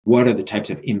what are the types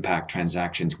of impact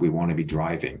transactions we want to be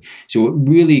driving. So it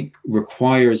really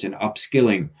requires an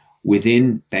upskilling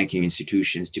within banking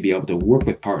institutions to be able to work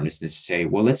with partners to say,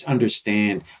 well, let's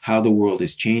understand how the world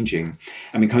is changing.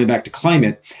 I mean, coming back to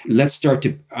climate, let's start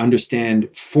to understand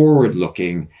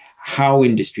forward-looking how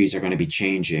industries are going to be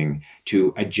changing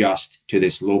to adjust to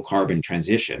this low carbon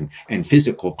transition and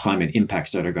physical climate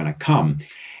impacts that are going to come.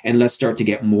 And let's start to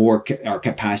get our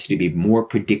capacity to be more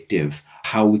predictive,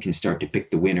 how we can start to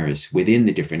pick the winners within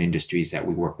the different industries that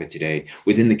we work with today,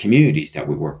 within the communities that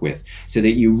we work with, so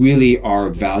that you really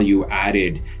are value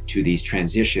added to these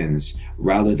transitions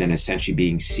rather than essentially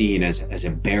being seen as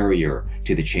a barrier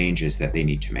to the changes that they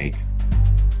need to make.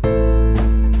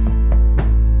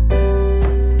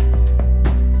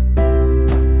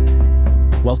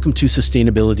 Welcome to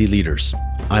Sustainability Leaders.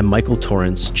 I'm Michael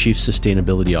Torrance, Chief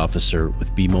Sustainability Officer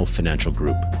with BMO Financial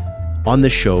Group. On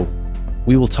this show,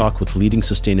 we will talk with leading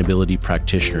sustainability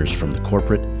practitioners from the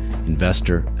corporate,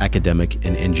 investor, academic,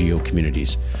 and NGO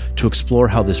communities to explore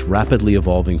how this rapidly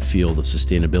evolving field of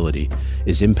sustainability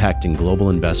is impacting global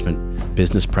investment,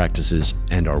 business practices,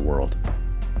 and our world.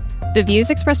 The views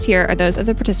expressed here are those of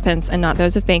the participants and not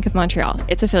those of Bank of Montreal,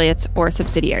 its affiliates, or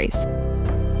subsidiaries.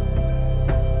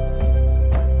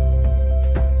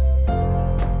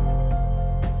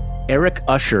 Eric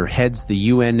Usher heads the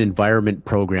UN Environment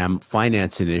Programme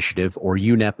Finance Initiative, or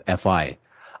UNEP-FI,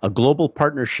 a global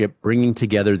partnership bringing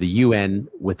together the UN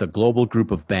with a global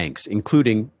group of banks,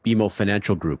 including BMO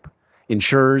Financial Group,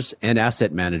 insurers, and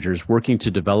asset managers working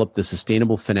to develop the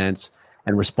sustainable finance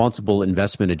and responsible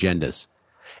investment agendas.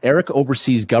 Eric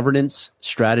oversees governance,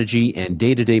 strategy, and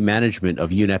day-to-day management of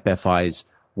UNEP-FI's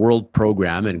World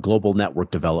Program and global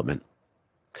network development.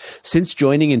 Since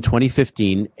joining in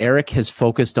 2015, Eric has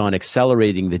focused on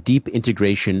accelerating the deep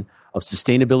integration of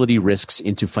sustainability risks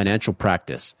into financial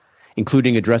practice,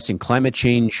 including addressing climate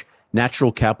change,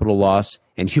 natural capital loss,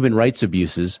 and human rights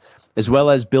abuses, as well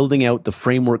as building out the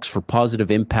frameworks for positive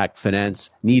impact finance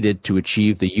needed to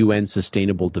achieve the UN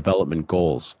Sustainable Development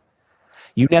Goals.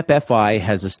 UNEP-FI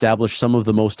has established some of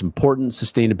the most important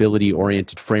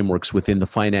sustainability-oriented frameworks within the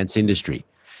finance industry,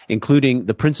 including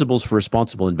the Principles for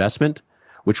Responsible Investment,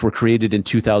 which were created in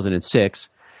 2006,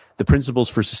 the Principles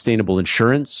for Sustainable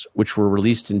Insurance, which were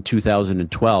released in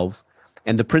 2012,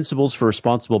 and the Principles for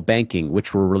Responsible Banking,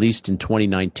 which were released in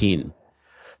 2019.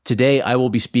 Today, I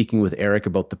will be speaking with Eric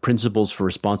about the Principles for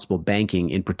Responsible Banking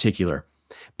in particular.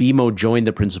 BMO joined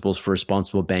the Principles for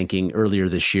Responsible Banking earlier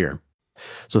this year.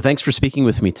 So thanks for speaking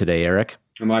with me today, Eric.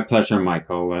 My pleasure,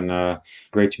 Michael, and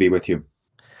great to be with you.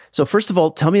 So first of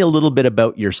all, tell me a little bit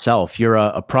about yourself. You're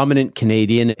a prominent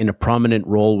Canadian in a prominent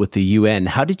role with the UN.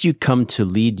 How did you come to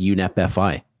lead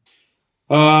UNEP-FI?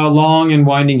 Long and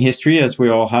winding history, as we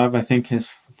all have, I think,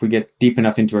 if we get deep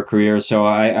enough into our career. So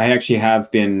I actually have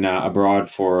been abroad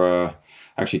for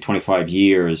actually 25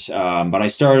 years. But I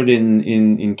started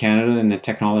in Canada in the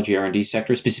technology R&D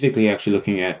sector, specifically actually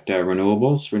looking at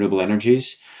renewable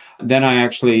energies. Then I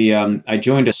actually I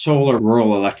joined a solar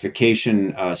rural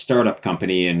electrification startup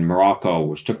company in Morocco,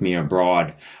 which took me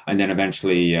abroad. And then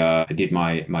eventually I did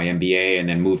my MBA and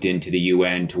then moved into the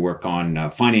UN to work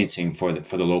on financing for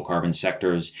the low carbon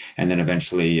sectors. And then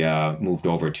eventually moved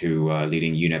over to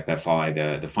leading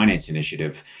UNEP-FI, the finance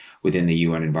initiative within the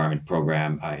UN Environment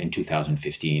Program in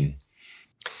 2015.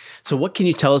 So what can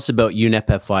you tell us about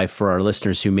UNEP-FI for our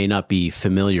listeners who may not be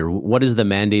familiar? What is the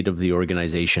mandate of the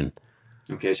organization?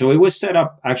 Okay, so it was set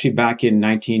up actually back in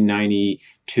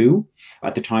 1992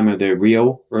 at the time of the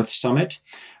Rio Earth Summit,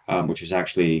 which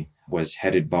was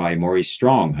headed by Maurice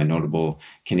Strong, a notable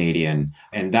Canadian.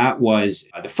 And that was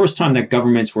the first time that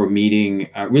governments were meeting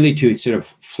really to sort of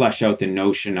flesh out the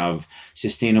notion of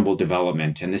sustainable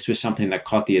development. And this was something that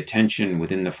caught the attention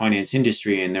within the finance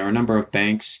industry. And there were a number of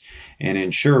banks and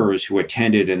insurers who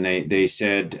attended, and they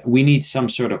said, we need some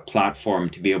sort of platform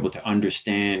to be able to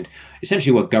understand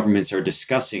essentially what governments are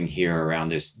discussing here around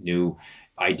this new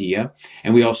idea.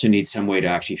 And we also need some way to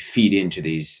actually feed into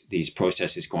these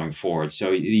processes going forward.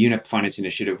 So the UNEP Finance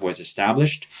Initiative was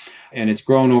established and it's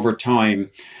grown over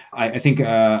time. I think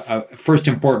a first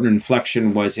important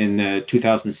inflection was in the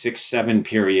 2006-07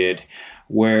 period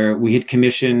where we had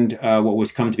commissioned what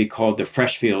was come to be called the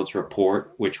Freshfields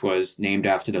Report, which was named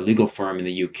after the legal firm in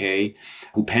the UK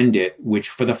who penned it, which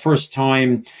for the first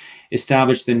time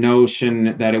established the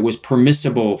notion that it was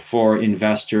permissible for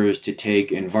investors to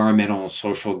take environmental and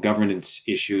social governance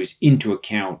issues into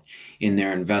account in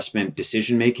their investment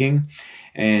decision making.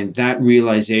 And that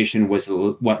realization was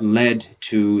what led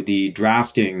to the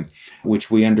drafting, which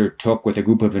we undertook with a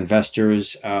group of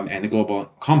investors and the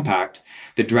Global Compact,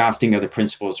 the drafting of the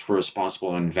Principles for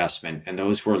Responsible Investment. And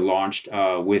those were launched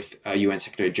with UN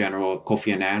Secretary General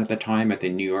Kofi Annan at the time at the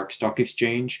New York Stock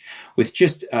Exchange, with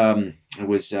just, it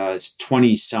was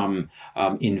 20-some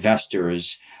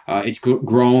investors. It's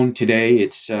grown today.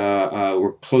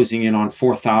 We're closing in on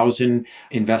 4,000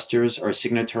 investors or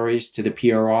signatories to the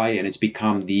PRI, and it's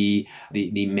become the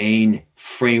main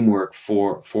framework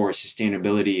for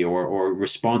sustainability or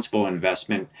responsible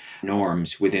investment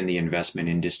norms within the investment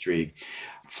industry.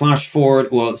 Flash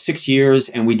forward, 6 years,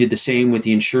 and we did the same with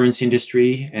the insurance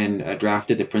industry and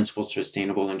drafted the Principles for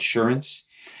Sustainable Insurance.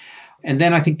 And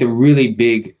then I think the really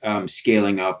big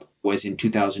scaling up was in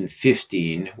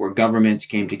 2015, where governments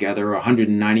came together,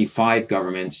 195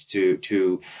 governments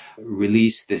to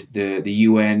release the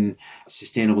UN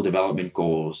Sustainable Development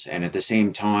Goals. And at the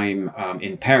same time,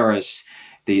 in Paris,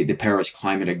 the Paris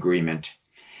Climate Agreement.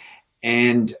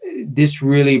 And this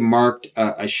really marked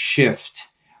a shift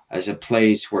as a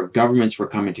place where governments were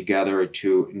coming together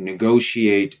to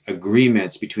negotiate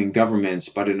agreements between governments,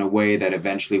 but in a way that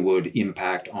eventually would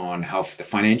impact on how the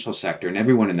financial sector and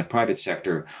everyone in the private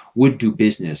sector would do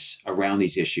business around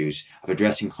these issues of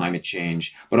addressing climate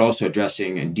change, but also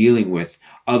addressing and dealing with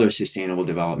other sustainable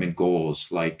development goals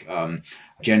like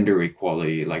gender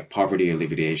equality, like poverty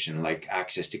alleviation, like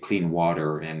access to clean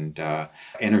water and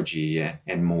energy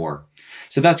and more.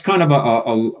 So that's kind of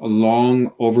a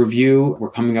long overview. We're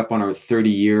coming up on our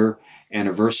 30-year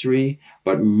anniversary,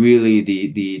 but really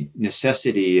the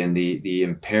necessity and the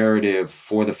imperative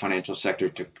for the financial sector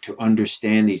to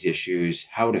understand these issues,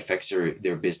 how it affects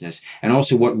their business, and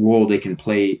also what role they can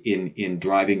play in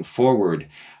driving forward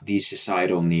these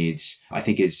societal needs, I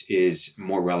think is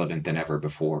more relevant than ever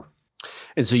before.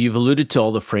 And so you've alluded to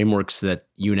all the frameworks that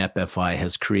UNEP FI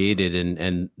has created,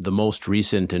 and the most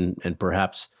recent and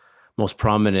perhaps most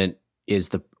prominent is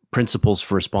the Principles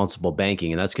for Responsible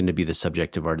Banking, and that's going to be the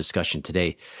subject of our discussion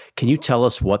today. Can you tell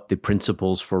us what the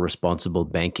Principles for Responsible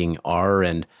Banking are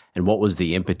and what was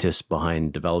the impetus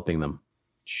behind developing them?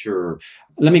 Sure.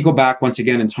 Let me go back once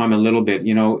again in time a little bit.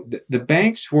 You know, the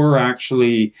banks were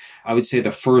actually, I would say,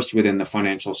 the first within the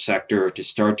financial sector to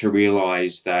start to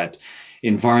realize that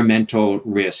environmental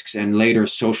risks and later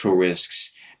social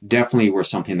risks definitely were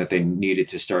something that they needed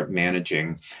to start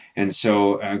managing. And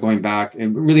so going back,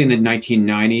 and really in the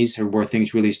 1990s where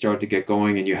things really started to get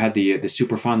going, and you had the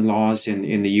Superfund laws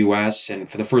in the US. And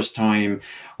for the first time,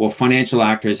 financial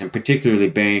actors and particularly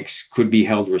banks could be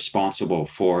held responsible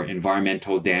for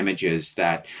environmental damages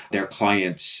that their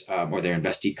clients or their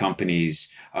investee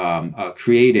companies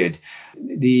created.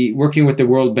 Working with the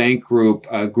World Bank Group,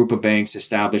 a group of banks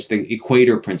established the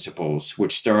Equator Principles,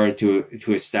 which started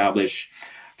to establish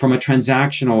from a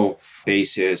transactional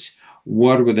basis,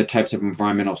 what were the types of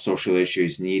environmental social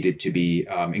issues needed to be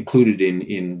included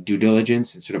in due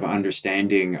diligence and sort of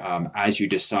understanding as you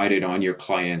decided on your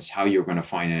clients, how you're going to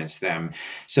finance them.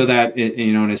 So that,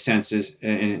 in a sense,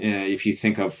 if you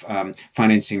think of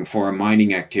financing for a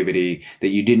mining activity, that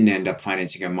you didn't end up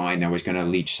financing a mine that was going to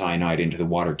leach cyanide into the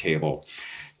water table.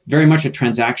 Very much a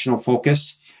transactional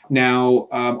focus. Now,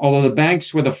 although the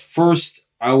banks were the first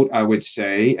out, I would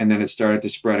say, and then it started to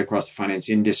spread across the finance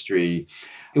industry,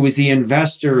 it was the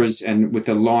investors, and with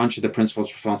the launch of the Principles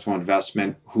for Responsible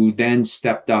Investment, who then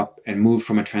stepped up and moved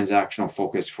from a transactional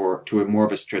focus to a more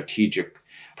of a strategic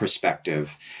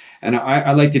perspective. And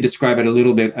I like to describe it a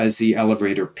little bit as the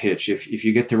elevator pitch. If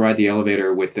you get to ride the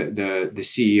elevator with the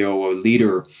CEO or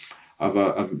leader of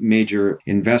a major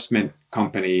investment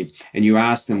company, and you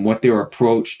ask them what their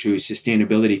approach to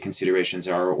sustainability considerations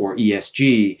are, or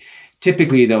ESG,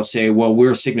 typically they'll say, well,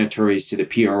 we're signatories to the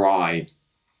PRI.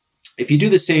 If you do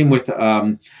the same with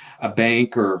a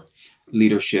bank or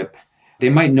leadership, they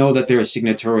might know that they're a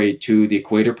signatory to the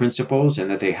Equator Principles and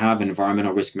that they have an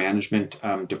environmental risk management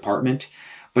department.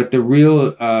 But the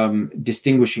real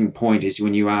distinguishing point is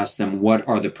when you ask them, what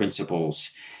are the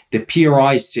principles? The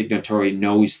PRI signatory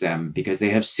knows them because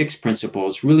they have 6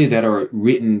 principles really that are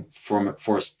written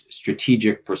for a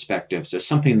strategic perspective. So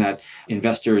something that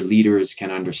investor leaders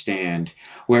can understand.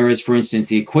 Whereas, for instance,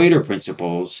 the Equator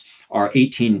Principles are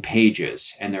 18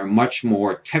 pages, and they're much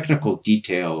more technical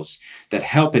details that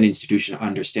help an institution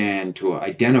understand to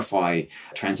identify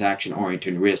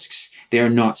transaction-oriented risks. They are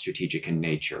not strategic in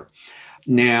nature.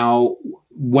 Now,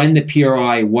 when the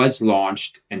PRI was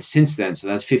launched, and since then, so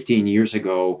that's 15 years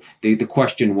ago, the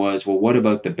question was, well, what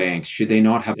about the banks? Should they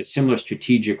not have a similar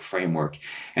strategic framework?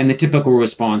 And the typical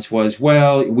response was,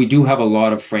 well, we do have a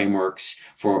lot of frameworks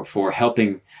for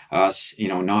helping us,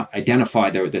 not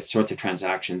identify the sorts of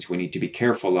transactions we need to be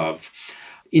careful of.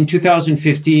 In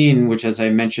 2015, which, as I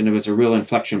mentioned, it was a real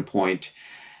inflection point,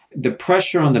 the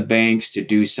pressure on the banks to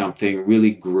do something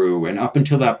really grew. And up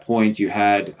until that point, you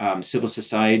had civil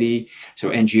society, so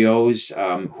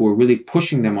NGOs, who were really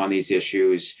pushing them on these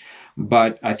issues.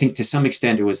 But I think to some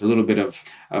extent, it was a little bit of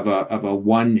a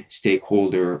one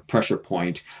stakeholder pressure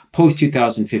point. Post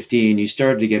 2015, you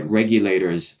started to get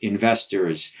regulators,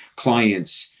 investors,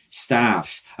 clients,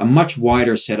 staff, a much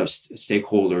wider set of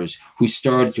stakeholders who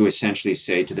started to essentially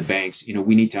say to the banks,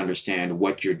 we need to understand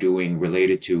what you're doing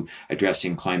related to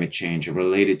addressing climate change and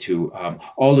related to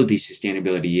all of these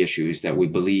sustainability issues that we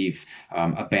believe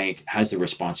a bank has the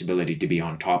responsibility to be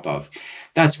on top of.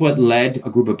 That's what led a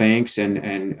group of banks,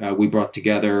 and we brought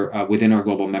together within our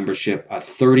global membership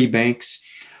 30 banks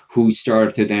who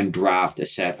started to then draft a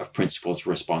set of principles for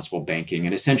responsible banking.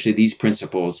 And essentially, these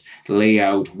principles lay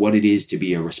out what it is to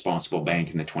be a responsible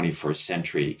bank in the 21st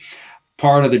century.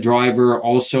 Part of the driver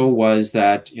also was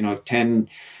that, 10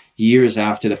 years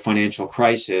after the financial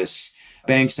crisis,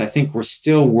 banks, I think, were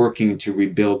still working to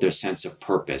rebuild their sense of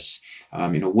purpose.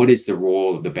 What is the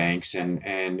role of the banks?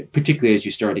 And particularly as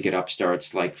you start to get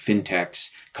upstarts like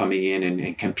fintechs coming in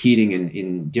and competing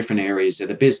in different areas of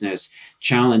the business,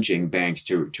 challenging banks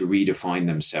to redefine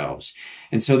themselves.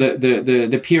 And so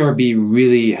the PRB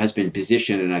really has been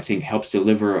positioned, and I think helps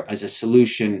deliver as a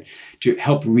solution to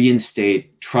help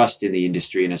reinstate trust in the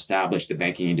industry and establish the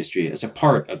banking industry as a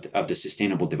part of the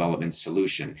sustainable development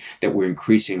solution that we're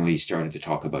increasingly starting to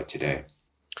talk about today.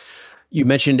 You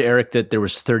mentioned, Eric, that there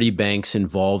was 30 banks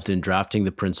involved in drafting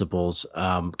the principles.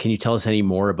 Can you tell us any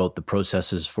more about the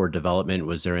processes for development?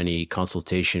 Was there any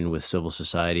consultation with civil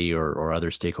society or other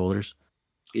stakeholders?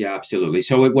 Yeah, absolutely.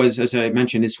 So it was, as I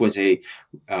mentioned, this was a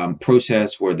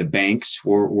process where the banks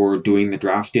were doing the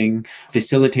drafting,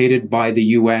 facilitated by the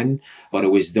UN, but it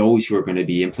was those who were going to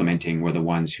be implementing were the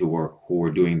ones who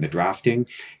were doing the drafting.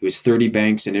 It was 30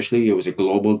 banks initially. It was a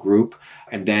global group.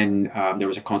 And then there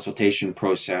was a consultation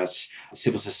process.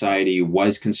 Civil society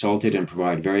was consulted and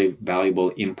provided very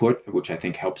valuable input, which I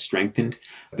think helped strengthen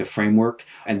the framework.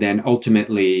 And then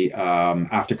ultimately,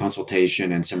 after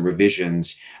consultation and some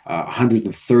revisions,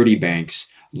 130 banks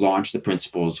launched the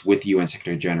principles with UN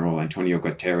Secretary General Antonio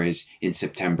Guterres in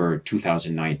September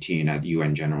 2019 at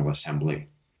UN General Assembly.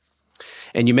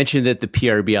 And you mentioned that the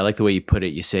PRB, I like the way you put it.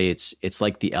 You say it's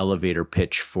like the elevator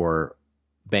pitch for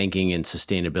banking and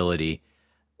sustainability,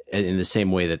 in the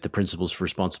same way that the principles for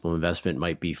responsible investment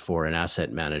might be for an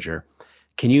asset manager.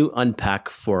 Can you unpack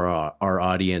for our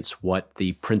audience what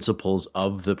the principles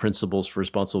for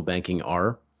responsible banking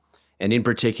are? And in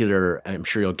particular, I'm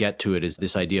sure you'll get to it, is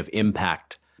this idea of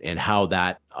impact and how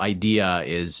that idea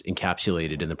is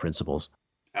encapsulated in the principles.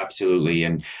 Absolutely.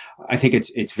 And I think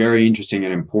it's very interesting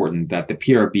and important that the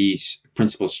PRB's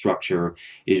principle structure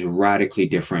is radically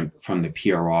different from the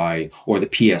PRI or the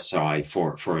PSI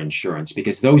for insurance,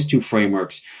 because those two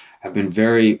frameworks have been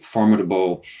very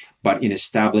formidable, but in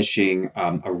establishing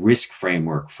a risk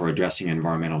framework for addressing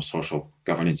environmental, social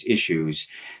governance issues.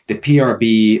 The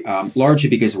PRB, largely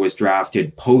because it was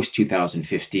drafted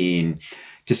post-2015,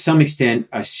 to some extent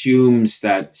assumes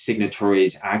that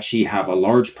signatories actually have a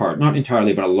large part, not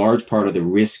entirely, but a large part of the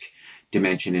risk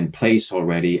dimension in place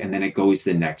already, and then it goes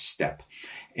the next step.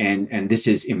 And this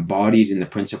is embodied in the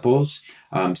principles.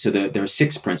 So there are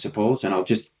 6 principles, and I'll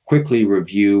just quickly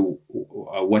review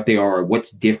what they are,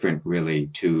 what's different really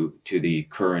to the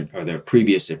current or the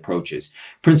previous approaches.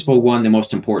 Principle 1, the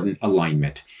most important,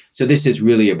 alignment. So this is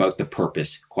really about the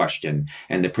purpose question.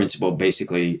 And the principle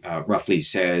basically roughly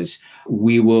says,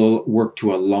 we will work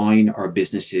to align our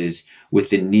businesses with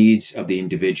the needs of the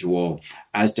individual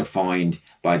as defined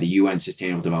by the UN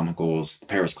Sustainable Development Goals, the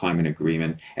Paris Climate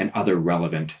Agreement, and other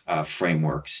relevant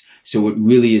frameworks. So it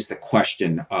really is the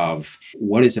question of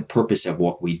what is the purpose of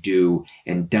what we do,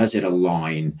 and does it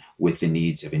align with the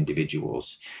needs of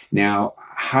individuals? Now,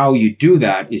 how you do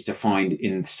that is defined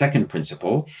in the second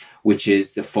principle, which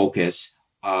is the focus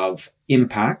of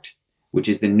impact, which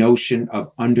is the notion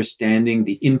of understanding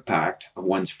the impact of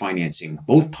one's financing,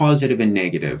 both positive and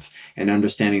negative, and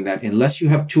understanding that unless you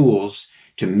have tools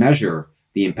to measure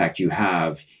the impact you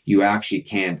have, you actually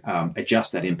can't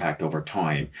adjust that impact over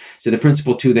time. So the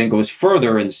principle 2 then goes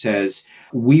further and says,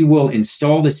 we will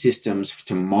install the systems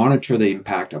to monitor the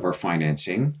impact of our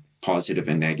financing, positive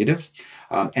and negative,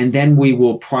 and then we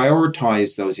will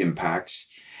prioritize those impacts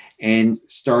and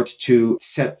start to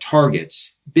set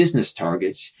targets, business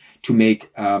targets, to make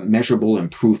measurable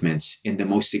improvements in the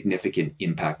most significant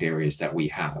impact areas that we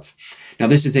have. Now,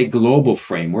 this is a global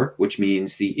framework, which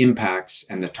means the impacts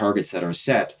and the targets that are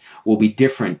set will be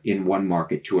different in one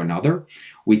market to another.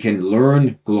 We can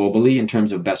learn globally in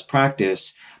terms of best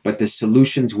practice, but the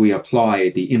solutions we apply,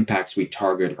 the impacts we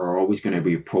target are always going to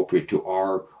be appropriate to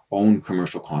our own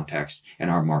commercial context and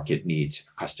our market needs,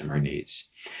 customer needs.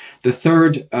 The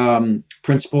third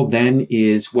principle then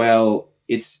is, well,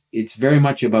 it's very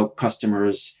much about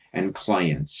customers and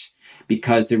clients,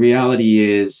 because the reality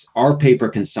is our paper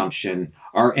consumption,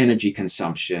 our energy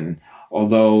consumption,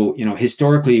 although,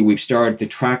 historically we've started to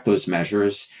track those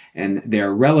measures and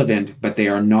they're relevant, but they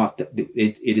are not,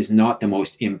 it is not the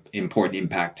most important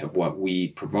impact of what we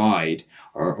provide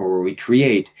or we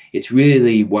create. It's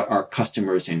really what our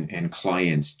customers and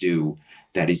clients do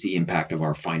that is the impact of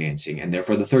our financing. And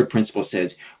therefore, the third principle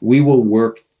says we will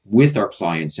work with our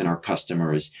clients and our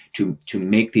customers to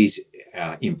make these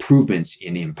improvements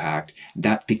in impact.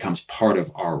 That becomes part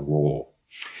of our role.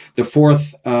 The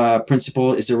fourth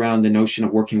principle is around the notion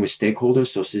of working with stakeholders,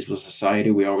 so civil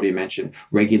society, we already mentioned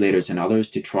regulators and others,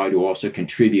 to try to also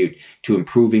contribute to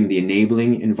improving the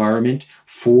enabling environment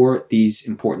for these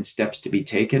important steps to be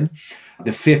taken.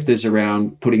 The fifth is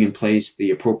around putting in place the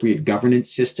appropriate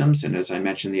governance systems. And as I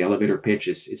mentioned, the elevator pitch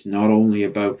is not only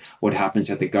about what happens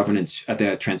at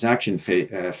the transaction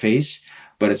phase,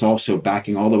 but it's also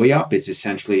backing all the way up.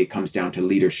 It comes down to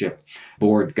leadership,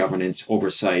 board governance,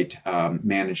 oversight,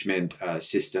 management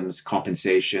systems,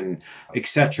 compensation,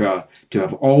 etc., to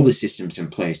have all the systems in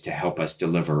place to help us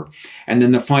deliver. And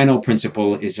then the final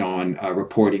principle is on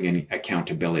reporting and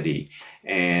accountability,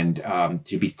 and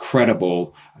to be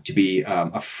credible, to be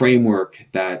a framework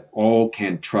that all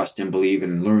can trust and believe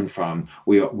and learn from.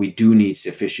 We do need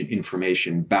sufficient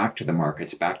information back to the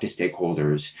markets, back to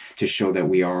stakeholders, to show that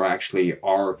we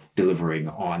are delivering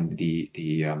on the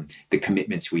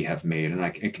commitments we have made. And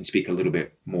I can speak a little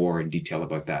bit more in detail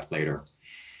about that later.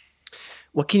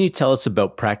 What can you tell us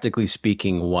about, practically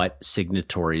speaking, what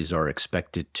signatories are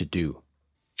expected to do?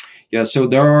 Yeah, so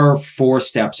there are 4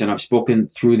 steps, and I've spoken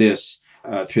through this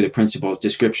through the principles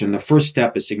description. The first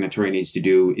step a signatory needs to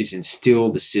do is instill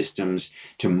the systems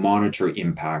to monitor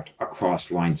impact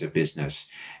across lines of business.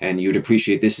 And you'd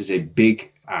appreciate this is a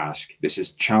big ask. This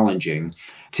is challenging.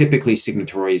 Typically,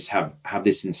 signatories have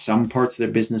this in some parts of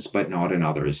their business, but not in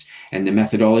others. And the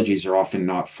methodologies are often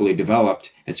not fully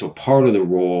developed. And so part of the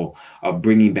role of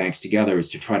bringing banks together is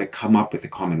to try to come up with the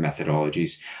common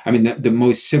methodologies. I mean, the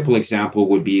most simple example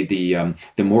would be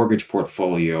the mortgage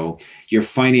portfolio. You're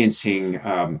financing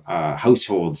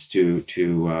households to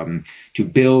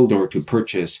build or to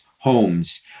purchase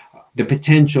homes. The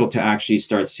potential to actually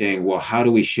start saying, well, how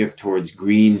do we shift towards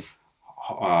green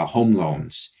home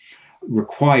loans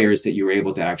requires that you're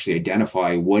able to actually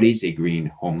identify what is a green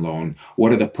home loan,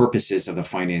 what are the purposes of the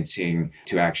financing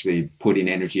to actually put in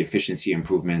energy efficiency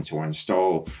improvements or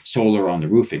install solar on the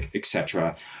roof,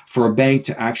 etc. For a bank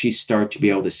to actually start to be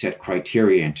able to set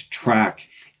criteria and to track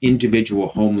individual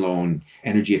home loan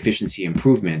energy efficiency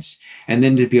improvements, and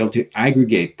then to be able to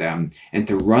aggregate them and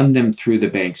to run them through the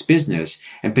bank's business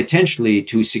and potentially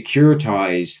to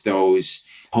securitize those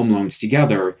home loans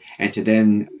together and to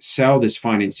then sell this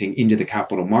financing into the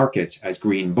capital markets as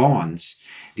green bonds.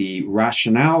 The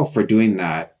rationale for doing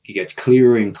that gets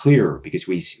clearer and clearer because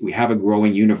we have a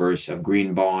growing universe of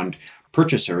green bond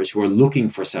purchasers who are looking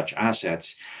for such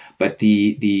assets. But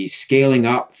the scaling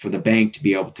up for the bank to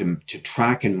be able to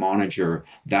track and monitor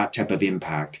that type of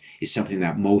impact is something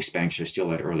that most banks are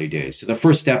still at early days. So the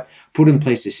first step, put in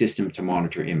place a system to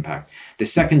monitor impact. The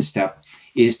second step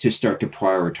is to start to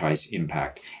prioritize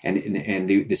impact. And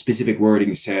the specific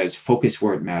wording says, focus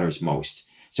where it matters most.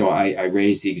 So I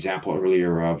raised the example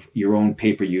earlier of your own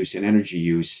paper use and energy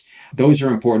use. Those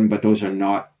are important, but those are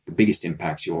not the biggest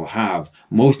impacts you will have.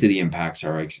 Most of the impacts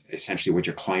are essentially what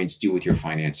your clients do with your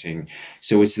financing.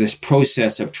 So it's this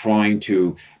process of trying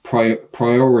to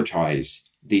prioritize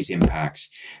these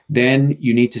impacts. Then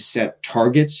you need to set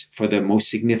targets for the most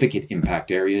significant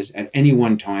impact areas. At any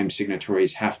one time,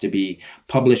 signatories have to be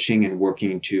publishing and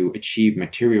working to achieve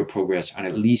material progress on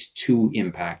at least 2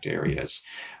 impact areas.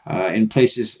 In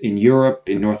places in Europe,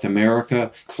 in North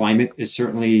America, climate is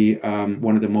certainly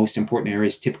one of the most important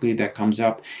areas typically that comes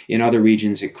up. In other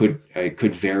regions, it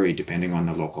could vary depending on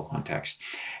the local context.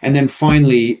 And then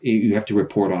finally, you have to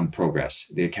report on progress.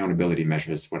 The accountability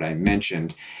measures, what I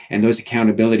mentioned. And those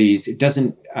accountabilities, it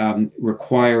doesn't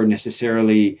require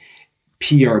necessarily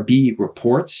PRB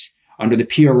reports. Under the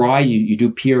PRI, you do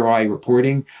PRI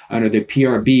reporting. Under the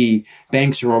PRB,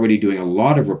 banks are already doing a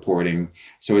lot of reporting.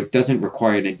 So it doesn't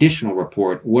require an additional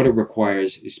report. What it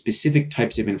requires is specific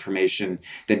types of information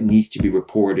that needs to be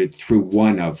reported through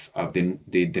one of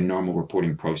the normal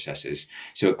reporting processes.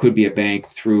 So it could be a bank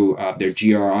through their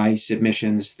GRI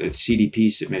submissions, the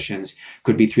CDP submissions,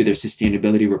 could be through their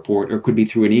sustainability report, or could be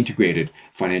through an integrated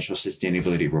financial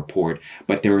sustainability report.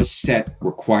 But there are set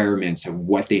requirements of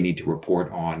what they need to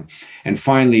report on. And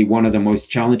finally, one of the most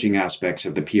challenging aspects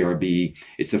of the PRB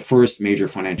is the first major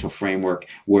financial framework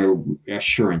where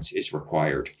assurance is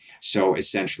required. So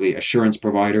essentially, assurance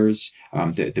providers,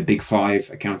 the big five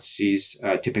accountancies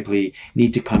typically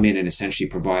need to come in and essentially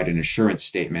provide an assurance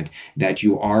statement that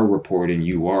you are reporting,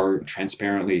 you are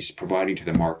transparently providing to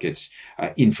the markets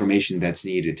information that's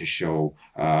needed to show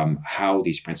how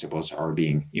these principles are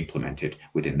being implemented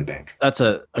within the bank. That's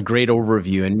a great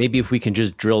overview. And maybe if we can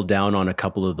just drill down on a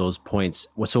couple of those points.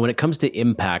 So when it comes to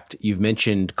impact, you've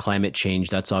mentioned climate change.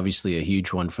 That's obviously a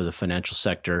huge one for the financial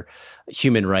sector,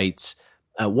 human rights.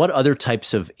 What other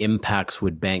types of impacts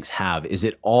would banks have? Is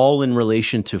it all in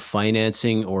relation to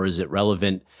financing, or is it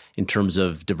relevant in terms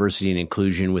of diversity and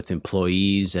inclusion with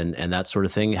employees and that sort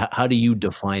of thing? How do you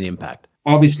define impact?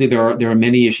 Obviously, there are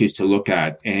many issues to look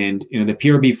at. And the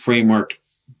PRB framework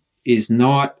is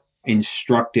not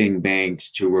instructing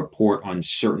banks to report on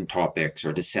certain topics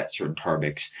or to set certain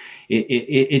topics.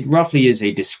 It roughly is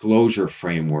a disclosure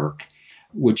framework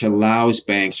which allows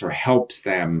banks or helps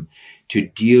them to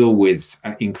deal with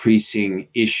increasing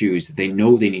issues that they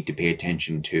know they need to pay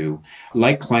attention to,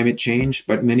 like climate change,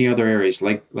 but many other areas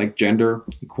like gender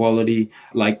equality,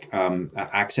 like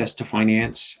access to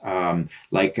finance,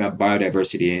 like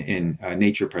biodiversity and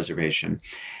nature preservation.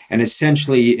 And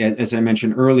essentially, as I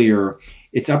mentioned earlier,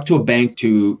 it's up to a bank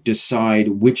to decide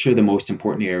which are the most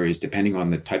important areas, depending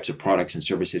on the types of products and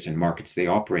services and markets they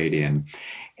operate in.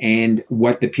 And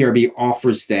what the PRB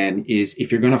offers then is, if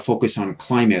you're going to focus on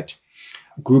climate,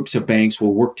 groups of banks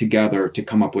will work together to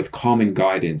come up with common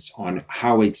guidance on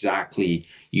how exactly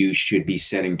you should be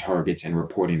setting targets and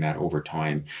reporting that over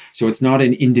time. So it's not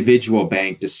an individual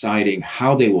bank deciding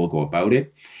how they will go about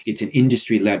it. It's an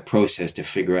industry-led process to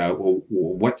figure out,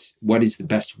 what is the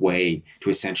best way to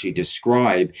essentially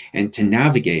describe and to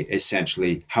navigate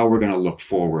essentially how we're going to look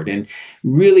forward. And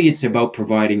really, it's about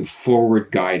providing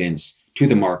forward guidance to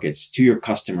the markets, to your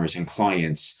customers and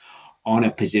clients on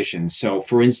a position. So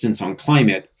for instance, on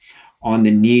climate, on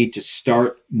the need to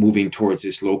start moving towards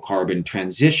this low carbon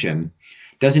transition,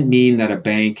 doesn't mean that a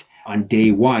bank on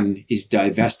day one is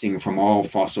divesting from all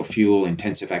fossil fuel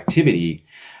intensive activity,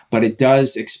 but it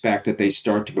does expect that they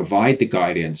start to provide the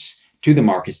guidance to the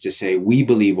markets to say, we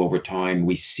believe over time,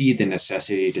 we see the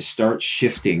necessity to start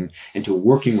shifting and to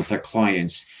working with our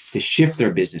clients to shift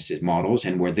their business models.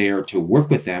 And we're there to work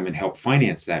with them and help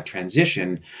finance that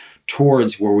transition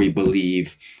towards where we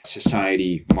believe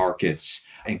society, markets,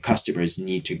 and customers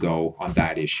need to go on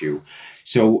that issue.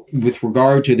 So with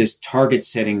regard to this target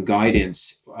setting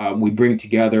guidance, we bring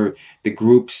together the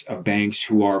groups of banks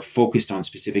who are focused on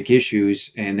specific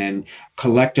issues and then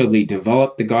collectively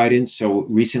develop the guidance. So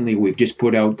recently we've just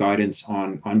put out guidance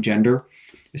on gender,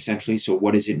 essentially. So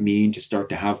what does it mean to start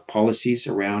to have policies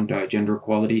around gender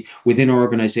equality within our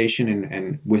organization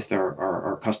and with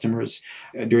our customers?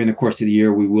 During the course of the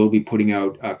year, we will be putting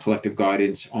out collective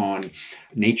guidance on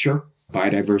nature,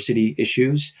 biodiversity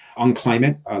issues, on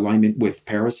climate, alignment with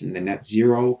Paris and the net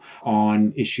zero,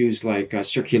 on issues like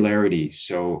circularity,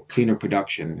 so cleaner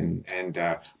production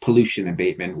and pollution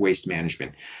abatement, waste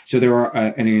management. So there are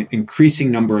an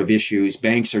increasing number of issues.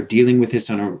 Banks are dealing with this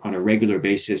on a regular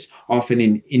basis, often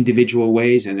in individual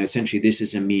ways. And essentially, this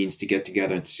is a means to get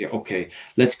together and to say, okay,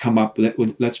 let's come up,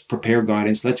 let's prepare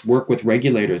guidance. Let's work with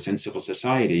regulators and civil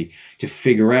society to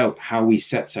figure out how we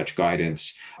set such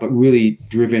guidance, but really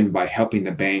driven by helping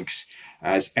the banks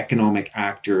as economic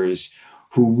actors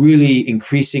who really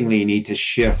increasingly need to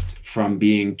shift from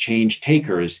being change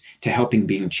takers to helping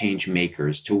being change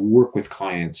makers, to work with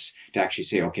clients to actually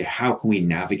say, okay, how can we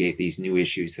navigate these new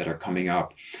issues that are coming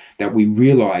up that we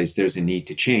realize there's a need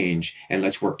to change, and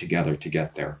let's work together to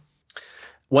get there.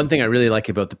 One thing I really like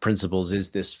about the principles is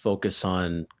this focus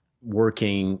on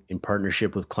working in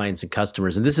partnership with clients and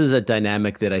customers. And this is a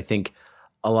dynamic that I think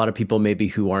a lot of people maybe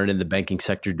who aren't in the banking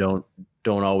sector don't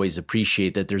always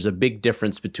appreciate, that there's a big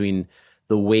difference between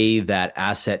the way that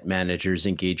asset managers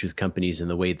engage with companies and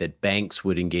the way that banks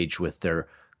would engage with their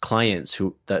clients,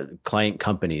 the client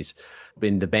companies.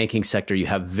 In the banking sector, you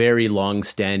have very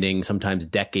long-standing, sometimes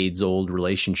decades-old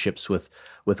relationships with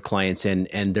clients, and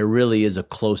there really is a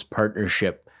close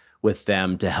partnership with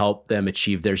them to help them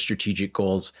achieve their strategic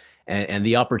goals. And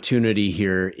the opportunity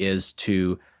here is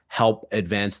to help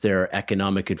advance their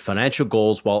economic and financial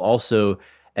goals while also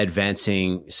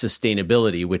advancing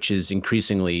sustainability, which is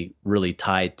increasingly really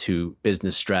tied to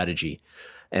business strategy.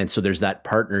 And so there's that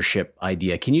partnership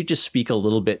idea. Can you just speak a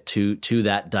little bit to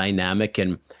that dynamic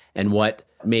and what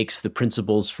makes the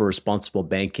principles for responsible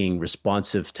banking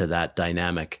responsive to that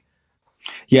dynamic?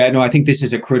 Yeah, no, I think this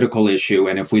is a critical issue.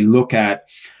 And if we look at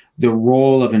the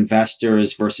role of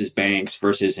investors versus banks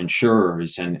versus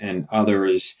insurers and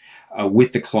others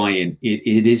with the client,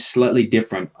 it is slightly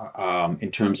different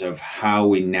in terms of how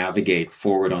we navigate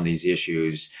forward on these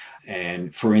issues.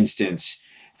 And for instance,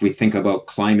 if we think about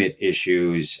climate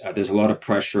issues, there's a lot of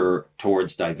pressure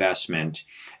towards divestment.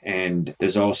 And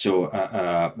there's also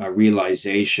a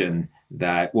realization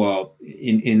that, well,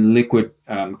 in liquid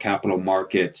capital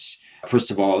markets,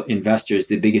 first of all, investors,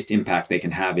 the biggest impact they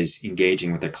can have is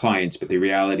engaging with their clients. But the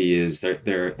reality is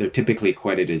they're typically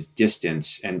quite at a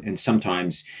distance. And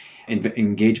sometimes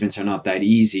engagements are not that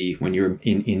easy when you're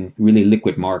in really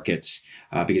liquid markets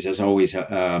because there's always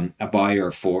a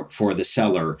buyer for the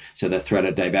seller. So the threat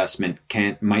of divestment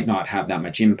might not have that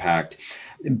much impact.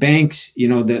 Banks,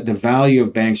 the value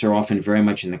of banks are often very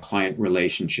much in the client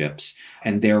relationships.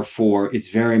 And therefore, it's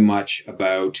very much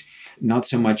about not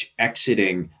so much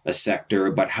exiting a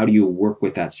sector, but how do you work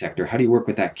with that sector? How do you work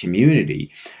with that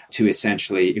community to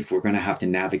essentially, if we're going to have to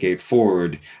navigate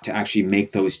forward, to actually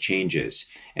make those changes?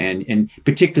 And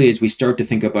particularly as we start to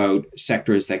think about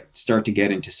sectors that start to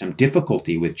get into some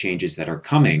difficulty with changes that are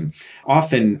coming,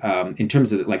 often in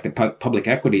terms of like the public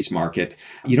equities market,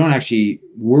 you don't actually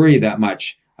worry that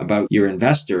much about your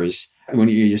investors. When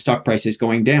your stock price is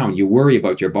going down, you worry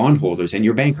about your bondholders and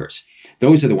your bankers.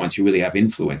 Those are the ones who really have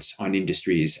influence on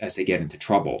industries as they get into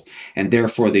trouble. And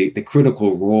therefore, the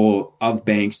critical role of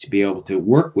banks to be able to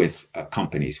work with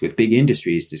companies, with big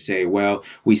industries to say, well,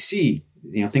 we see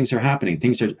things are happening.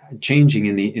 Things are changing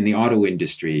in the auto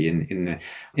industry, in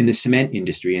the cement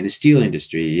industry, in the steel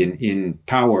industry, in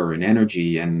power and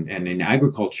energy and in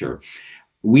agriculture.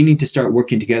 We need to start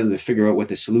working together to figure out what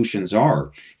the solutions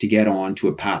are to get on to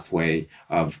a pathway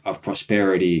of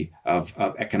prosperity, of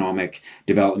economic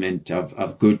development,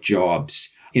 of good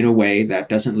jobs in a way that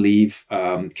doesn't leave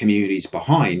communities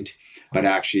behind, but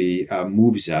actually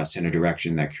moves us in a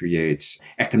direction that creates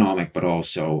economic, but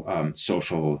also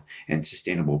social and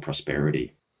sustainable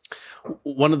prosperity.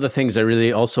 One of the things I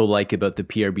really also like about the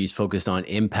PRB's focused on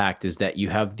impact is that you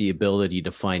have the ability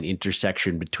to find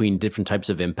intersection between different types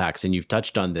of impacts. And you've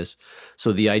touched on this.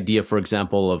 So the idea, for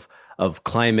example, of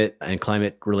climate and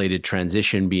climate related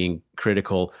transition being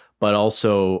critical, but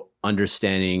also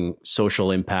understanding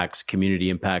social impacts,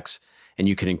 community impacts, and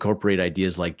you can incorporate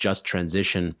ideas like just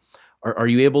transition. Are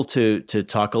you able to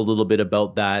talk a little bit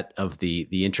about that, of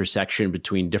the intersection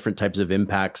between different types of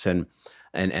impacts and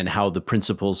how the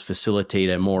principles facilitate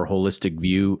a more holistic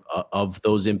view of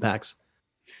those impacts?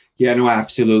 Yeah, no,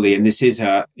 absolutely. And this is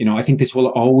I think this will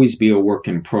always be a work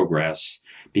in progress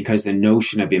because the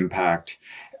notion of impact,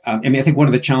 I think one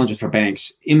of the challenges for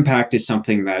banks, impact is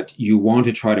something that you want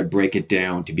to try to break it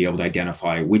down to be able to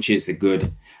identify which is the good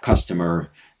customer,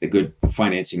 the good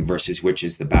financing versus which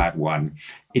is the bad one.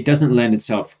 It doesn't lend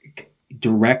itself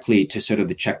directly to sort of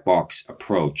the checkbox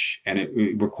approach. And it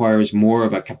requires more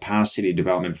of a capacity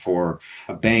development for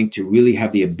a bank to really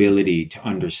have the ability to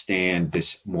understand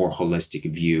this more holistic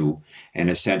view. And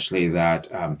essentially that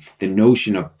the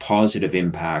notion of positive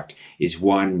impact is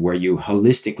one where you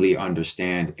holistically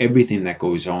understand everything that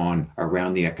goes on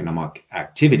around the economic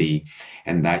activity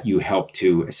and that you help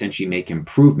to essentially make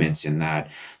improvements in that.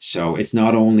 So it's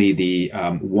not only the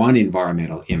one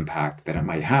environmental impact that it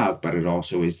might have, but it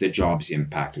also is the jobs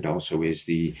impact. It also is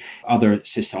the other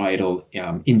societal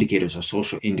indicators or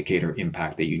social indicator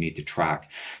impact that you need to track.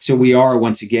 So we are,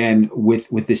 once again,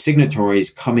 with the signatories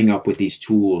coming up with these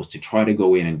tools to try to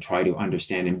go in and try to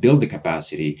understand and build the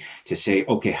capacity to say,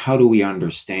 okay, how do we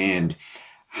understand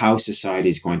how society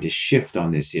is going to shift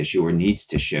on this issue or needs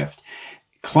to shift?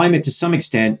 Climate, to some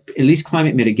extent, at least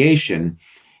climate mitigation,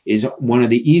 is one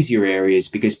of the easier areas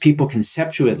because people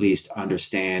conceptually at least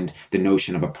understand the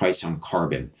notion of a price on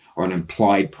carbon or an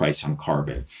implied price on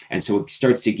carbon. And so it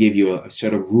starts to give you a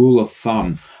sort of rule of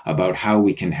thumb about how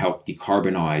we can help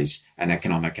decarbonize an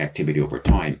economic activity over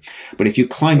time. But if you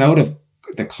climb out of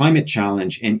the climate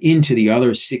challenge and into the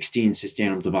other 16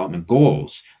 sustainable development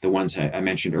goals, the ones I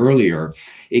mentioned earlier,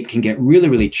 it can get really,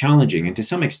 really challenging. And to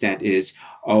some extent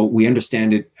we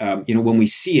understand it, when we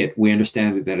see it, we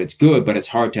understand that it's good, but it's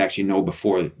hard to actually know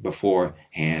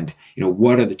beforehand,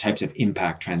 what are the types of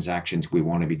impact transactions we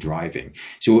want to be driving.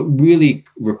 So it really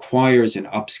requires an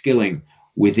upskilling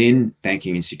within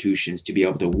banking institutions to be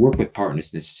able to work with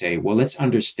partners and say, well, let's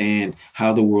understand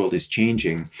how the world is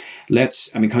changing.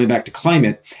 Coming back to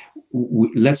climate,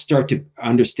 let's start to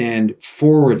understand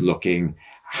forward-looking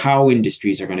how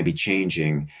industries are going to be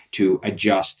changing to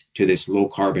adjust to this low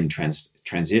carbon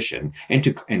transition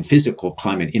and physical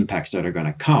climate impacts that are going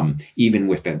to come, even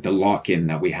with the lock-in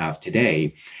that we have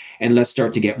today. And let's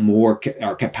start to get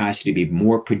our capacity to be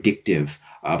more predictive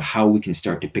of how we can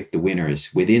start to pick the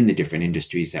winners within the different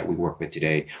industries that we work with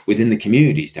today, within the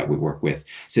communities that we work with,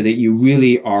 so that you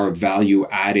really are value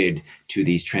added to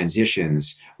these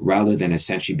transitions rather than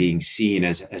essentially being seen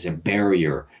as a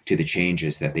barrier to the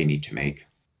changes that they need to make.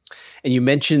 And you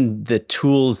mentioned the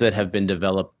tools that have been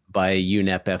developed by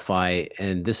UNEP FI,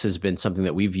 and this has been something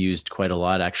that we've used quite a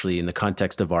lot, actually, in the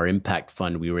context of our impact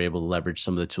fund. We were able to leverage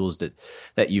some of the tools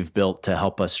that you've built to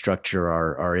help us structure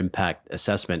our impact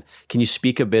assessment. Can you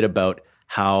speak a bit about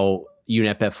how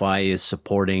UNEP FI is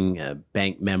supporting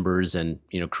bank members and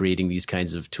creating these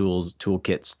kinds of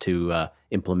toolkits to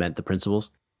implement the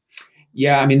principles?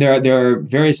 Yeah, I mean, there are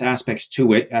various aspects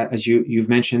to it. As you've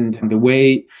mentioned, the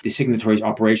way the signatories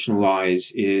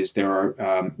operationalize is there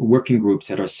are working groups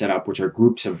that are set up, which are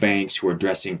groups of banks who are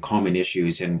addressing common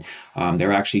issues. And there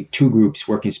are actually two groups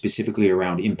working specifically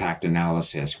around impact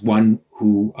analysis. One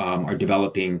who are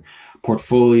developing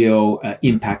portfolio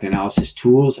impact analysis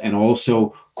tools and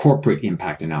also corporate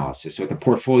impact analysis. So at the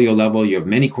portfolio level, you have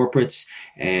many corporates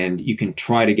and you can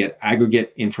try to get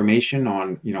aggregate information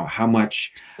on, how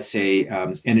much, say,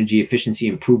 energy efficiency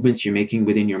improvements you're making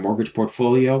within your mortgage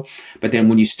portfolio. But then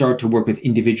when you start to work with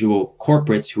individual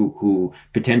corporates who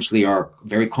potentially are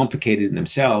very complicated in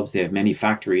themselves, they have many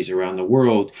factories around the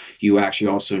world, you actually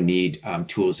also need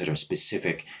tools that are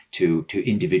specific to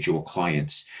individual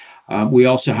clients. We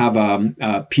also have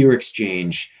a peer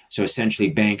exchange. So essentially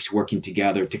banks working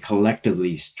together to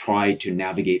collectively try to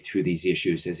navigate through these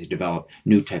issues as they develop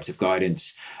new types of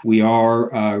guidance. We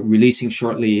are releasing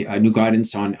shortly new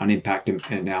guidance on impact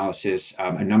analysis,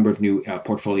 a number of new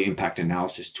portfolio impact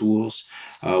analysis tools.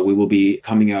 We will be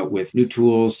coming out with new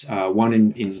tools, one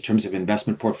in terms of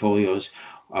investment portfolios,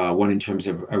 one in terms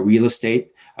of real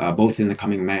estate, both in the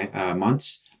coming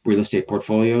months. Real estate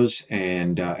portfolios,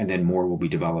 and then more will be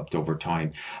developed over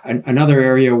time. Another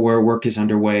area where work is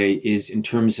underway is in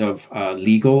terms of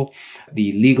legal.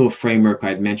 The legal framework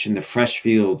I'd mentioned, the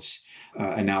Freshfields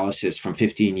analysis from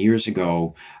 15 years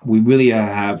ago. We really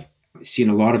have seen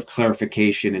a lot of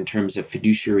clarification in terms of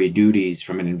fiduciary duties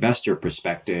from an investor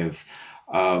perspective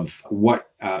of what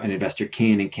an investor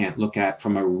can and can't look at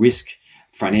from a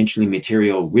financially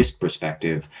material risk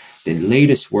perspective. The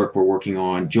latest work we're working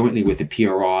on jointly with the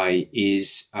PRI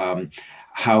is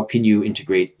how can you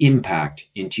integrate impact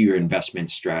into your investment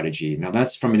strategy? Now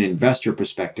that's from an investor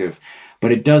perspective,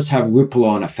 but it does have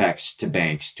ripple-on effects to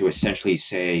banks to essentially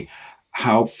say,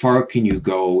 how far can you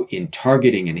go in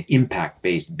targeting an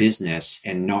impact-based business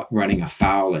and not running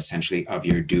afoul essentially of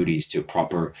your duties to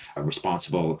proper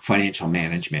responsible financial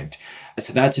management?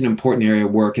 So that's an important area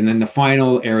of work. And then the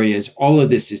final area is all of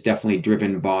this is definitely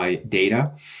driven by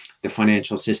data. The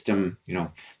financial system,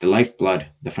 the lifeblood,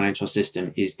 the financial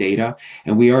system is data.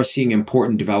 And we are seeing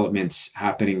important developments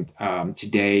happening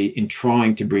today in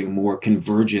trying to bring more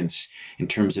convergence in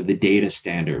terms of the data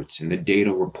standards and the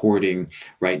data reporting.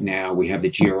 Right now, we have the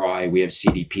GRI, we have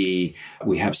CDP,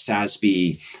 we have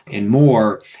SASB and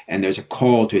more. And there's a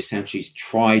call to essentially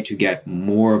try to get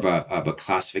more of a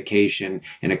classification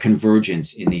and a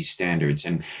convergence in these standards.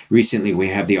 And recently we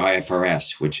have the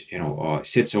IFRS, which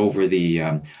sits over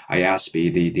the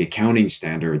IASB, the accounting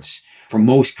standards for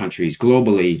most countries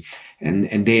globally,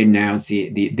 and they announced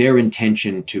their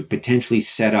intention to potentially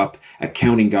set up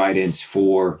accounting guidance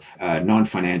for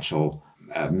non-financial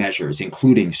measures,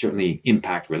 including certainly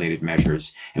impact-related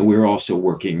measures. And we're also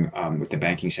working with the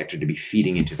banking sector to be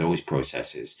feeding into those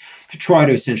processes to try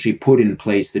to essentially put in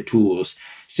place the tools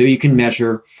so you can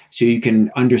measure, so you can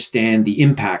understand the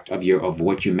impact of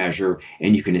what you measure,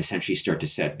 and you can essentially start to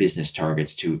set business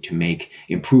targets to make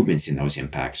improvements in those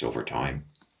impacts over time.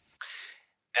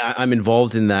 I'm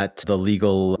involved in the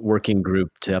legal working group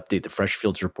to update the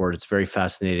Freshfields report. It's very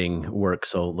fascinating work,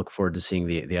 so look forward to seeing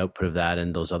the output of that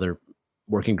and those other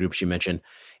working groups you mentioned.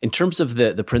 In terms of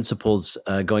the principles,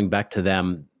 going back to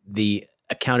them, the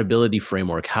accountability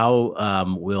framework, how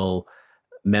will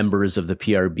members of the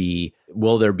PRB,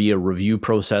 will there be a review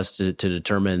process to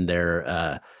determine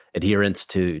their adherence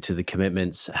to the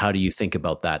commitments? How do you think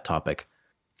about that topic?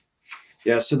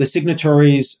 Yeah, so the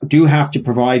signatories do have to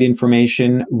provide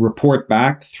information, report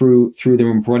back through the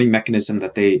reporting mechanism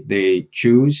that they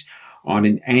choose on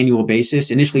an annual basis,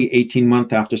 initially 18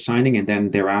 months after signing, and then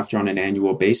thereafter on an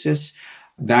annual basis.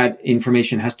 That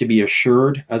information has to be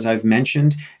assured, as I've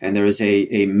mentioned, and there is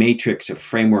a matrix, a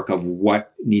framework of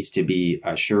what needs to be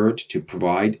assured to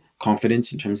provide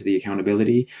confidence in terms of the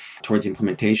accountability towards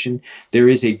implementation. There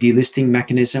is a delisting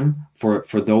mechanism for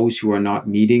those who are not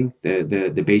meeting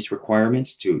the base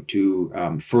requirements to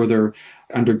further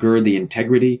undergird the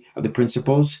integrity of the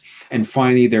principles. And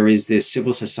finally, there is this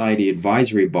civil society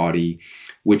advisory body,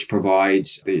 which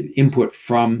provides the input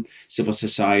from civil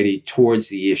society towards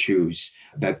the issues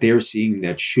that they're seeing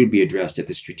that should be addressed at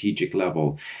the strategic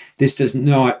level. This does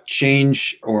not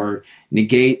change or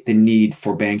negate the need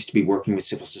for banks to be working with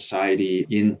civil society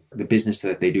in the business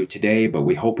that they do today, but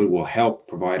we hope it will help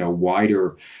provide a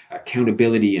wider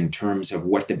accountability in terms of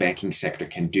what the banking sector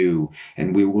can do.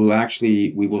 And we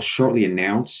will shortly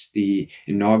announce the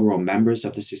inaugural members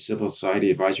of the civil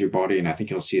society advisory body, and I think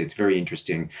you'll see it's very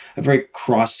interesting, a very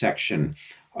cross-section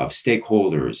of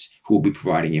stakeholders who will be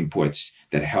providing inputs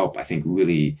that help, I think,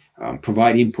 really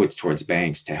provide inputs towards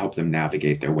banks to help them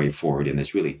navigate their way forward in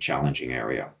this really challenging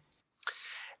area.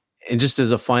 And just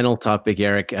as a final topic,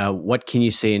 Eric, what can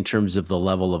you say in terms of the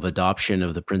level of adoption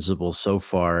of the principles so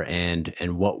far, and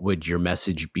what would your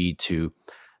message be to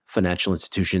financial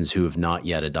institutions who have not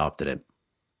yet adopted it?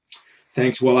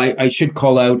 Thanks. Well, I should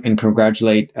call out and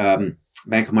congratulate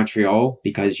Bank of Montreal,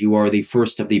 because you are the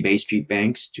first of the Bay Street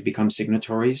banks to become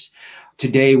signatories.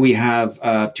 Today, we have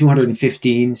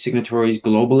 215 signatories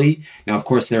globally. Now, of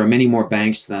course, there are many more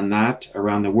banks than that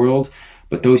around the world,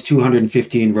 but those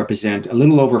 215 represent a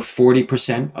little over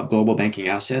 40% of global banking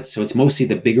assets. So it's mostly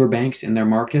the bigger banks in their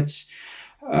markets.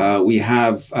 We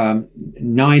have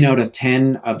 9 out of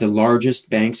 10 of the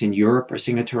largest banks in Europe are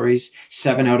signatories,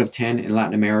 7 out of 10 in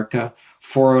Latin America,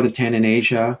 4 out of 10 in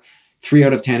Asia, 3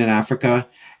 out of 10 in Africa,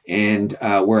 and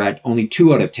we're at only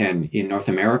 2 out of 10 in North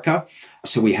America.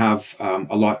 So we have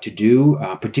a lot to do,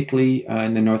 particularly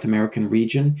in the North American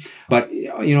region. But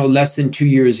less than 2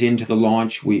 years into the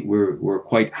launch, we're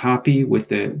quite happy with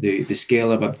the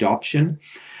scale of adoption.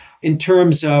 In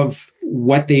terms of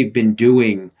what they've been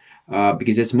doing,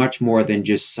 because it's much more than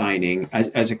just signing.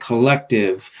 As a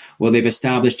collective, well, they've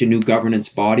established a new governance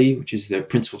body, which is the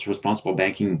Principles for Responsible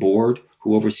Banking Board,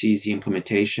 who oversees the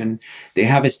implementation. They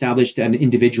have established an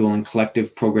individual and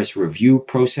collective progress review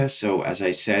process. So, as I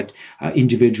said,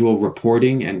 individual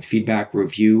reporting and feedback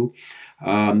review.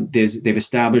 They've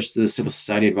established the civil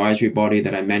society advisory body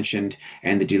that I mentioned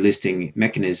and the delisting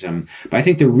mechanism. But I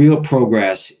think the real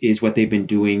progress is what they've been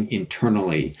doing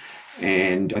internally.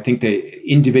 And I think the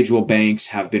individual banks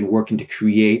have been working to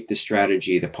create the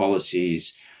strategy, the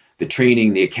policies, the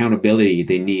training, the accountability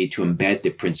they need to embed the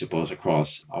principles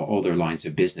across all their lines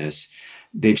of business.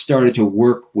 They've started to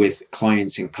work with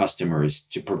clients and customers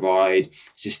to provide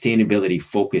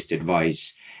sustainability-focused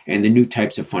advice and the new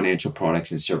types of financial products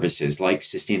and services like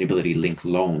sustainability-linked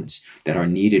loans that are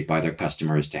needed by their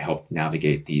customers to help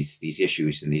navigate these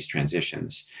issues and these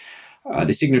transitions.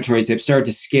 The signatories, they've started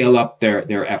to scale up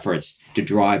their efforts to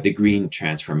drive the green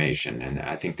transformation. And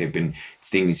I think they've been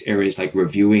areas like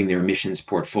reviewing their emissions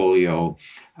portfolio.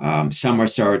 Some are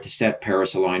started to set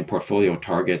Paris-aligned portfolio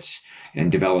targets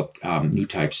and develop new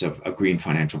types of green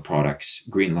financial products,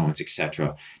 green loans,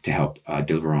 etc., to help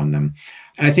deliver on them.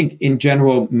 And I think in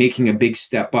general, making a big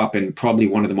step up, and probably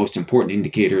one of the most important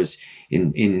indicators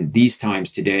in these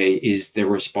times today, is the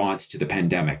response to the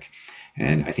pandemic.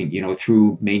 And I think,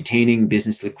 through maintaining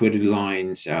business liquidity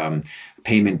lines,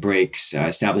 payment breaks,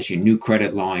 establishing new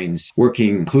credit lines,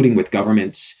 working, including with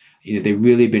governments, they've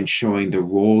really been showing the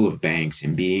role of banks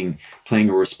and playing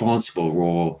a responsible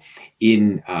role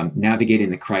in navigating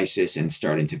the crisis and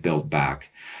starting to build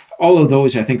back. All of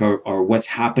those, I think, are what's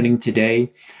happening today.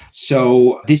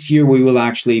 So this year, we will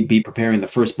actually be preparing the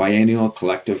first biennial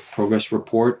collective progress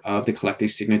report of the collective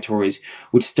signatories,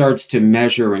 which starts to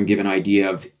measure and give an idea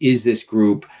of, is this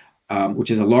group, which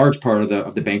is a large part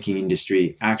of the banking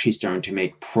industry, actually starting to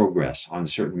make progress on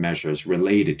certain measures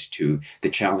related to the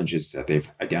challenges that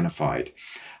they've identified.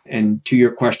 And to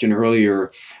your question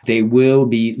earlier, they will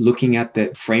be looking at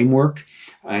the framework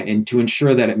and to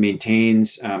ensure that it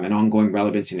maintains an ongoing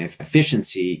relevance and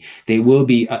efficiency, they will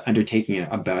be undertaking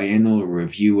a biennial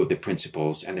review of the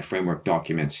principles and the framework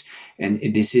documents. And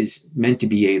this is meant to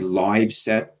be a live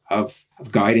set of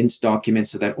guidance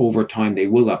documents so that over time they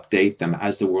will update them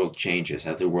as the world changes,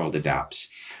 as the world adapts.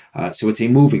 So it's a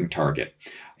moving target.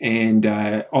 And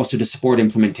also to support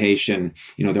implementation,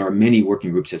 there are many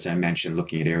working groups, as I mentioned,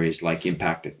 looking at areas like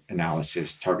impact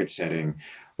analysis, target setting,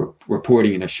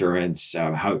 reporting and assurance,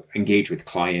 how engage with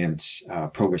clients,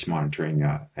 progress monitoring,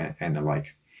 and the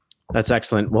like. That's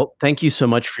excellent. Well, thank you so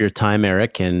much for your time,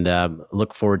 Eric, and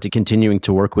look forward to continuing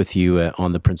to work with you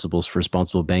on the principles for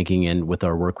responsible banking and with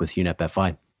our work with UNEP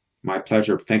FI. My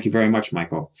pleasure. Thank you very much,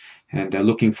 Michael. And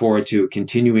looking forward to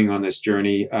continuing on this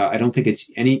journey. I don't think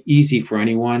it's easy for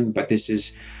anyone, but this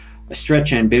is a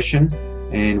stretch ambition.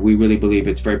 And we really believe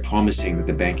it's very promising that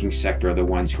the banking sector are the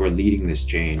ones who are leading this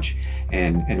change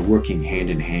and working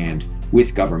hand in hand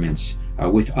with governments,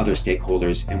 with other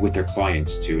stakeholders, and with their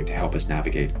clients to help us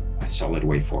navigate a solid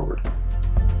way forward.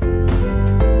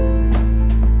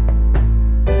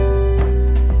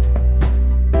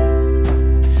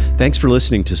 Thanks for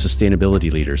listening to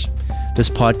Sustainability Leaders. This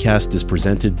podcast is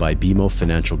presented by BMO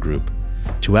Financial Group.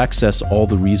 To access all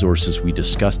the resources we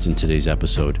discussed in today's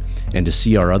episode and to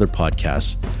see our other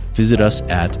podcasts, visit us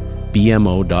at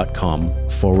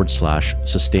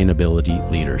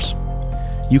bmo.com/sustainability leaders.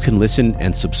 You can listen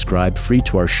and subscribe free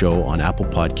to our show on Apple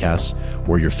Podcasts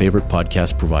or your favorite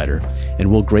podcast provider,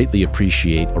 and we'll greatly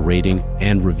appreciate a rating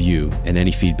and review and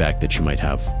any feedback that you might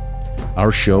have.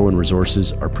 Our show and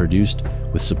resources are produced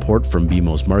with support from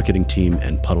BMO's marketing team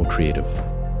and Puddle Creative.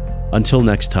 Until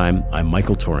next time, I'm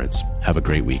Michael Torrance. Have a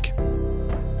great week.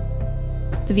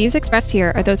 The views expressed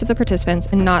here are those of the participants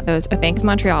and not those of Bank of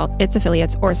Montreal, its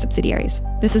affiliates, or subsidiaries.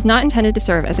 This is not intended to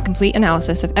serve as a complete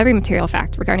analysis of every material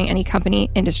fact regarding any company,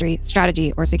 industry,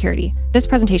 strategy, or security. This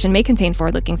presentation may contain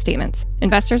forward-looking statements.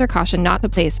 Investors are cautioned not to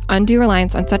place undue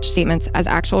reliance on such statements as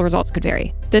actual results could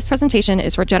vary. This presentation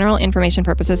is for general information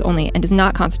purposes only and does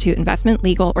not constitute investment,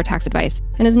 legal, or tax advice,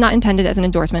 and is not intended as an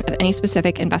endorsement of any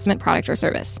specific investment product or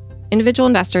service. Individual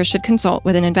investors should consult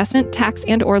with an investment, tax,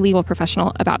 and/or legal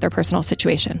professional about their personal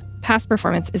situation. Past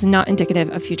performance is not indicative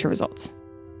of future results.